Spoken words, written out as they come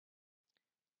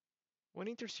One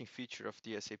interesting feature of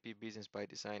the SAP Business by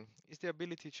Design is the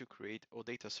ability to create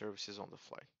OData services on the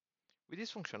fly. With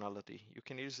this functionality, you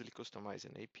can easily customize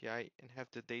an API and have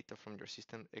the data from your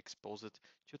system exposed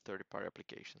to third-party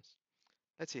applications.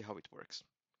 Let's see how it works.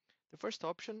 The first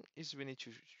option is we need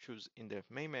to choose in the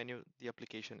main menu the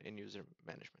application and user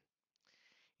management.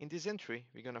 In this entry,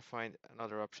 we're going to find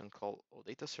another option called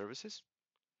OData Services.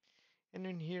 And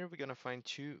in here, we're going to find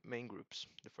two main groups.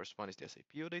 The first one is the SAP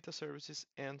OData Services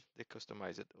and the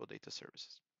customized OData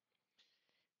Services.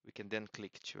 We can then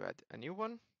click to add a new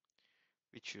one.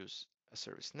 We choose a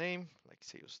service name like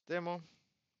sales demo.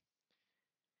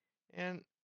 And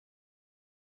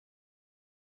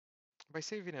by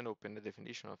saving and open the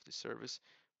definition of the service,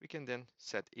 we can then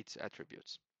set its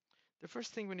attributes. The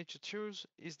first thing we need to choose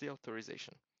is the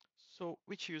authorization. So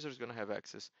which user is going to have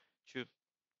access to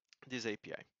this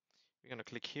API? We're going to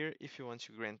click here if you want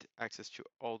to grant access to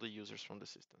all the users from the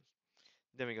system.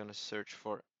 Then we're going to search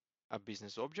for a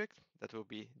business object. That will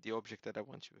be the object that I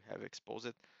want to have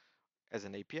exposed as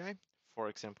an API. For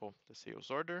example, the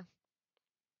sales order.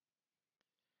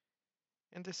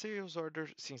 And the sales order,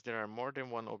 since there are more than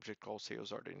one object called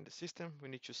sales order in the system, we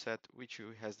need to set which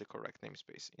has the correct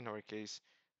namespace. In our case,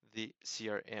 the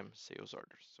CRM sales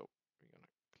order. So we're going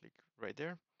to click right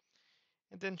there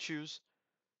and then choose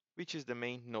which is the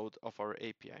main node of our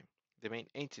API, the main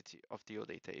entity of the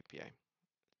OData API.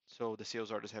 So the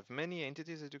sales orders have many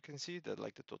entities, as you can see, that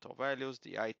like the total values,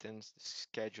 the items, the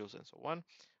schedules, and so on.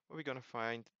 But we're going to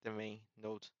find the main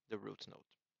node, the root node.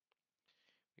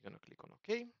 We're going to click on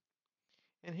OK.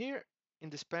 And here in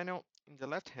this panel, in the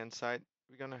left-hand side,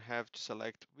 we're going to have to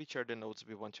select which are the nodes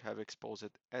we want to have exposed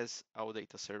as our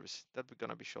data service. That we're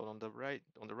going to be shown on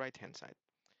the right-hand side.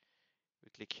 We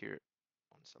click here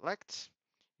on select.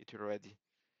 It will already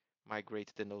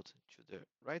migrate the node to the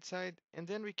right side, and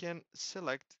then we can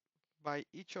select by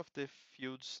each of the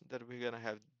fields that we're gonna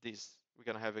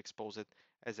have exposed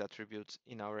as attributes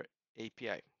in our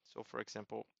API. So for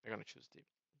example, I'm gonna choose the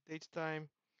date time,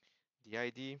 the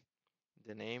ID,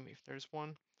 the name if there's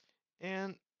one,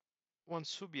 and one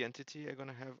sub-entity I'm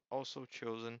gonna have also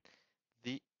chosen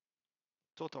the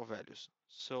total values.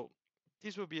 So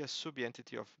this will be a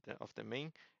sub-entity of the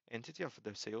main entity of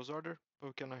the sales order, but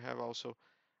we can have also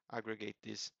aggregate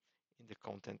this in the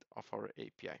content of our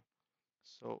API.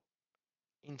 So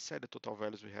inside the total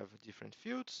values, we have different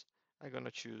fields. I'm going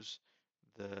to choose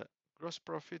the gross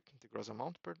profit, the gross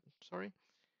amount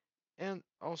and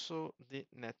also the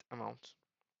net amount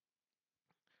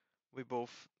with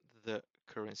both the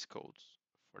currency codes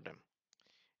for them.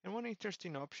 And one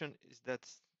interesting option is that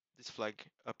this flag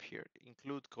up here,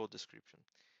 include code description.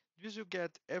 This will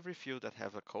get every field that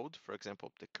have a code, for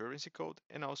example, the currency code,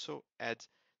 and also add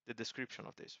the description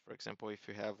of this. For example, if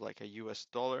you have like a US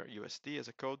dollar, USD as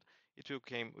a code, it will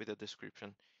come with a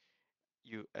description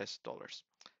US dollars.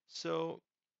 So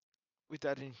with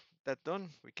that done,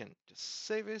 we can just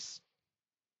save this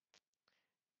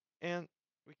and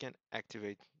we can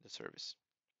activate the service.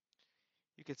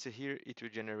 You can see here it will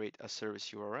generate a service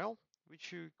URL,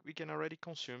 which we can already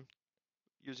consume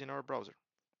using our browser.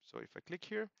 So if I click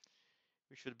here,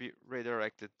 we should be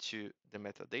redirected to the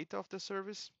metadata of the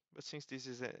service. But since this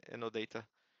is an OData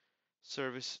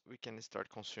service, we can start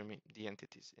consuming the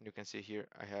entities. And you can see here,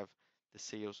 I have the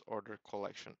sales order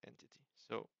collection entity.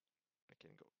 So I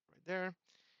can go right there.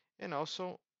 And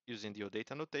also using the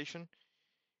OData notation,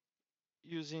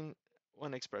 using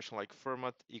one expression like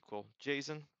format equal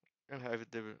JSON and have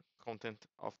the content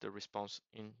of the response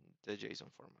in the JSON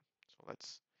format. So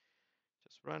let's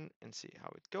just run and see how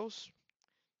it goes.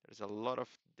 There's a lot of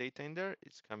data in there.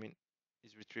 It's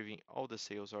retrieving all the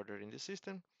sales order in the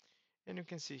system. And you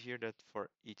can see here that for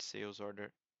each sales order,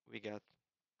 we got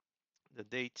the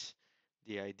date,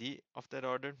 the ID of that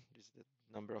order, this is the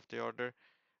number of the order,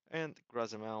 and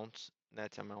gross amount,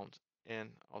 net amount,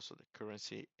 and also the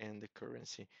currency and the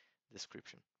currency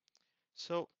description.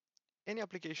 So any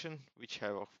application which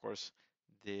have, of course,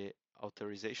 the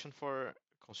authorization for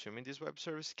consuming this web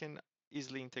service can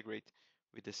easily integrate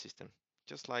with the system,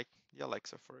 just like the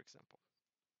Alexa, for example.